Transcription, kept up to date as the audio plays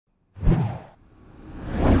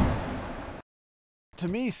to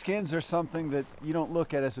me, skins are something that you don't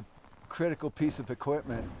look at as a critical piece of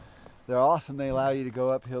equipment. They're awesome. They allow you to go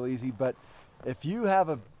uphill easy, but if you have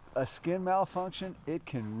a skin malfunction, it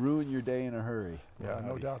can ruin your day in a hurry. Yeah,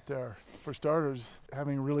 no doubt there. For starters,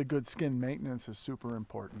 having really good skin maintenance is super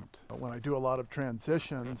important. When I do a lot of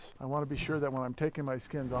transitions, I want to be sure that when I'm taking my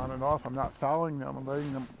skins on and off, I'm not fouling them and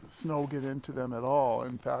letting them snow get into them at all.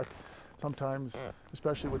 In fact, sometimes,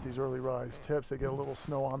 especially with these early rise tips, they get a little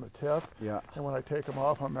snow on the tip. Yeah. And when I take them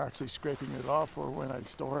off, I'm actually scraping it off for when I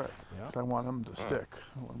store it. Because I want them to stick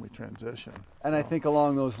when we transition. And I think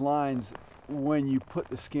along those lines, when you put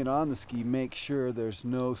the skin on the ski, make sure there's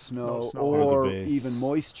no snow or even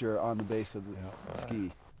moisture on the base of the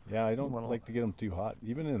ski. Yeah, I don't like to get them too hot.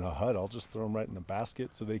 Even in a hut, I'll just throw them right in the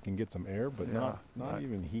basket so they can get some air, but not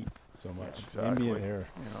even heat so much. Ambient air.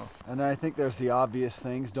 You know. And I think there's the obvious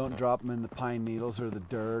things. Don't drop them in the pine needles or the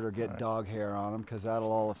dirt or get dog hair on them, because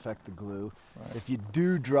that'll all affect the glue. Right. If you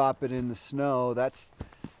do drop it in the snow, that's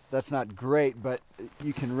not great, but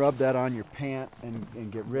you can rub that on your pant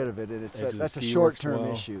and get rid of it. And that's a short-term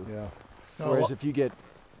issue. Yeah. Whereas if you get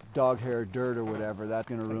dog hair, dirt, or whatever, that's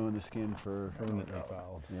going to ruin the skin for permanently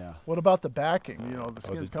fouled. Yeah. What about the backing? You know, the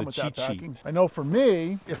skins come with that backing. I know for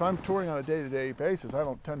me, if I'm touring on a day-to-day basis, I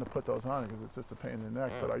don't tend to put those on because it's just a pain in the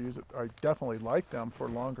neck. But I definitely like them for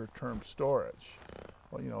longer-term storage.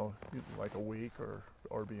 Well, you know, like a week or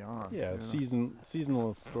beyond. Yeah,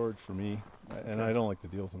 seasonal storage for me, and I don't like to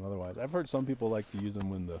deal with them otherwise. I've heard some people like to use them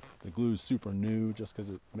when the glue is super new, just because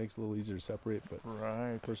it makes it a little easier to separate. But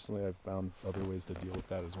personally, I've found other ways to deal with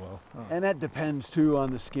that as well. And that depends too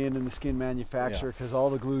on the skin and the skin manufacturer, because all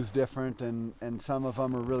the glue's different, and some of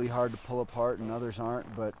them are really hard to pull apart and others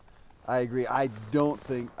aren't. But I agree. I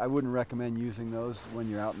wouldn't recommend using those when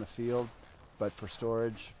you're out in the field, but for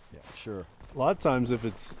storage, sure. A lot of times,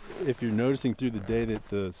 if you're noticing through the day that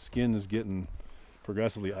the skin is getting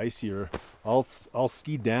progressively icier, I'll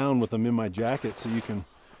ski down with them in my jacket so you can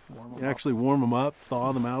actually warm them up,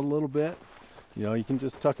 thaw them out a little bit. You know, you can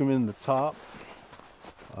just tuck them in the top.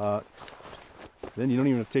 Then you don't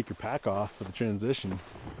even have to take your pack off for the transition.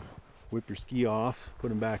 Whip your ski off, put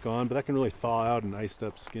them back on, but that can really thaw out an iced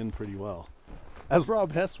up skin pretty well. As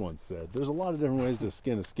Rob Hess once said, there's a lot of different ways to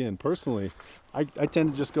skin a skin. Personally, I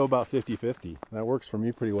tend to just go about 50-50. That works for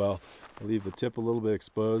me pretty well. I leave the tip a little bit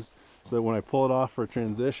exposed so that when I pull it off for a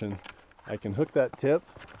transition, I can hook that tip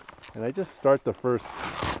and I just start the first,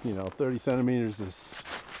 30 centimeters, just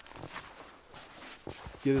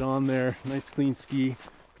get it on there, nice clean ski,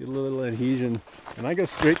 get a little adhesion, and I go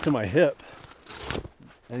straight to my hip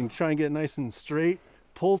and try and get nice and straight,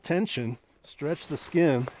 pull tension, stretch the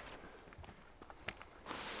skin,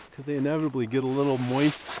 because they inevitably get a little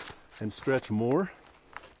moist and stretch more.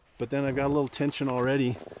 But then I've got a little tension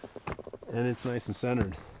already and it's nice and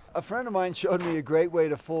centered. A friend of mine showed me a great way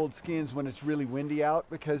to fold skins when it's really windy out,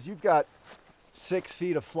 because you've got 6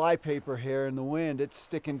 feet of flypaper here in the wind. It's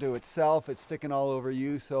sticking to itself, it's sticking all over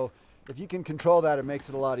you. So if you can control that, it makes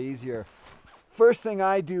it a lot easier. First thing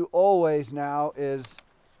I do always now is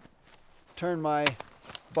turn my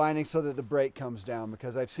binding so that the brake comes down,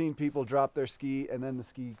 because I've seen people drop their ski and then the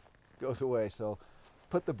ski goes away. So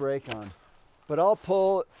put the brake on. But I'll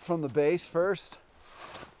pull from the base first,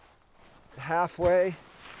 halfway,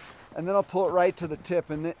 and then I'll pull it right to the tip.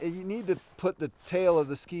 And you need to put the tail of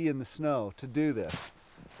the ski in the snow to do this.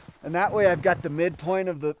 And that way I've got the midpoint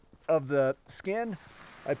of the skin.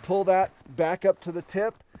 I pull that back up to the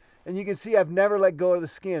tip, and you can see I've never let go of the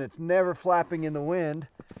skin. It's never flapping in the wind.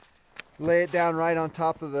 Lay it down right on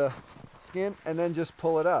top of the skin and then just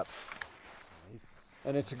pull it up. Nice.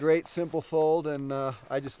 And it's a great simple fold, and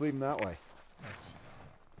I just leave them that way. Nice.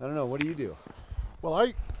 I don't know, what do you do? Well,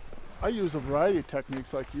 I use a variety of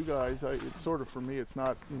techniques like you guys. It's sort of, for me, it's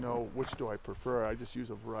not, which do I prefer. I just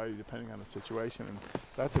use a variety depending on the situation, and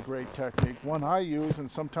that's a great technique. One I use and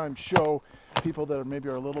sometimes show people that maybe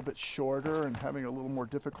are a little bit shorter and having a little more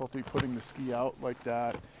difficulty putting the ski out like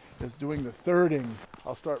that is doing the thirding.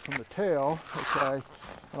 I'll start from the tail, okay,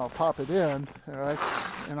 and I'll pop it in, all right,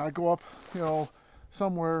 and I go up,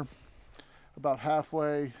 somewhere about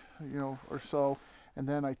halfway, or so, and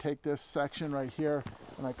then I take this section right here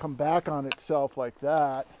and I come back on itself like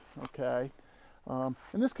that, okay, and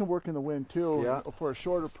this can work in the wind too. Yeah. For a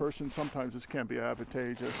shorter person, sometimes this can be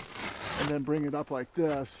advantageous, and then bring it up like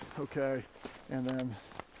this, okay, and then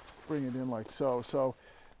bring it in like so. So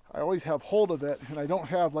I always have hold of it, and I don't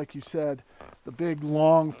have, like you said, the big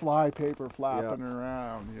long fly paper flapping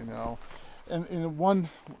around,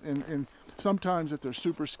 And sometimes if they're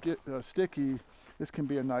super sticky, this can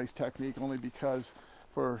be a nice technique, only because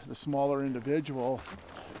for the smaller individual,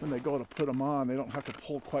 when they go to put them on, they don't have to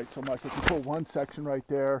pull quite so much. They can pull one section right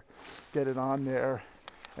there, get it on there,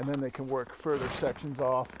 and then they can work further sections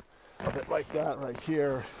off of it like that right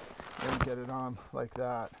here, and get it on like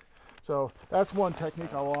that. So that's one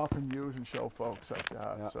technique I'll often use and show folks like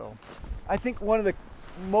that. Yeah. So I think one of the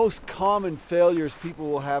most common failures people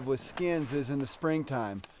will have with skins is in the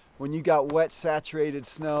springtime, when you got wet, saturated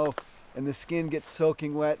snow and the skin gets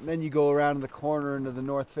soaking wet, and then you go around in the corner into the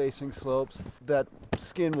north-facing slopes, that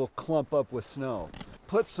skin will clump up with snow.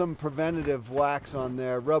 Put some preventative wax on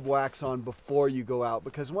there, rub wax on before you go out,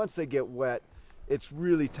 because once they get wet, it's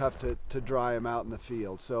really tough to dry them out in the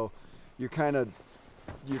field. So you're kind of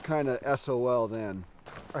SOL then.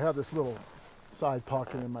 I have this little side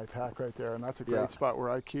pocket in my pack right there, and that's a great Yeah. spot where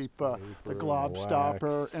I keep the Scraper, glob stopper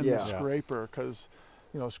wax. and Yeah. the scraper, because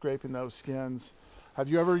scraping those skins. Have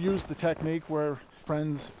you ever used the technique where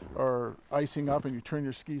friends are icing up and you turn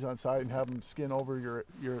your skis on side and have them skin over your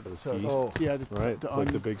skis? Oh, yeah, Right, it's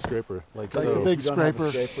like the big scraper. Like Like so. the big if you don't have a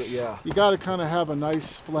scraper. yeah. You got to kind of have a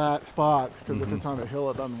nice flat spot, because if it's on a hill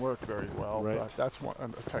it doesn't work very well. Right. But that's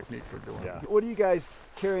a technique for doing Yeah. it. What do you guys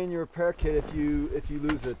carry in your repair kit if you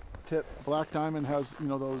lose a tip? Black Diamond has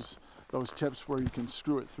those tips where you can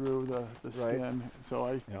screw it through the skin.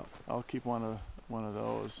 So Yeah. I'll keep one of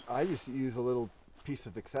those. I used to use a little piece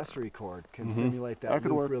of accessory cord, can simulate that. That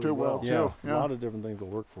could loop work really too well, Yeah, too. a lot of different things will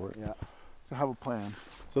work for it. Yeah. So have a plan.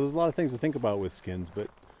 So there's a lot of things to think about with skins, but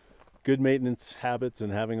good maintenance habits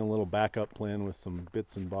and having a little backup plan with some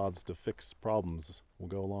bits and bobs to fix problems will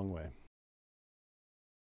go a long way.